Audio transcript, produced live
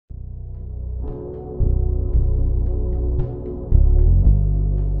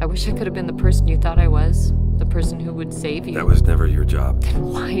wish I could have been the person you thought I was. The person who would save you. That was never your job. Then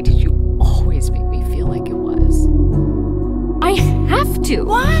why did you always make me feel like it was? I have to.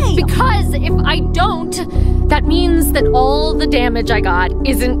 Why? Because if I don't, that means that all the damage I got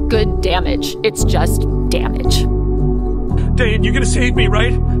isn't good damage. It's just damage. Diane, you're gonna save me,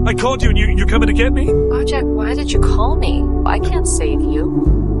 right? I called you and you're coming to get me? Bojack, why did you call me? I can't save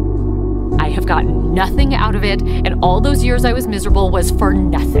you. I have gotten nothing out of it, and all those years I was miserable was for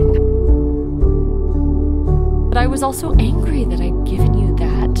nothing. But I was also angry that I'd given you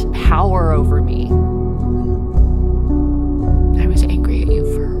that power over me. I was angry at you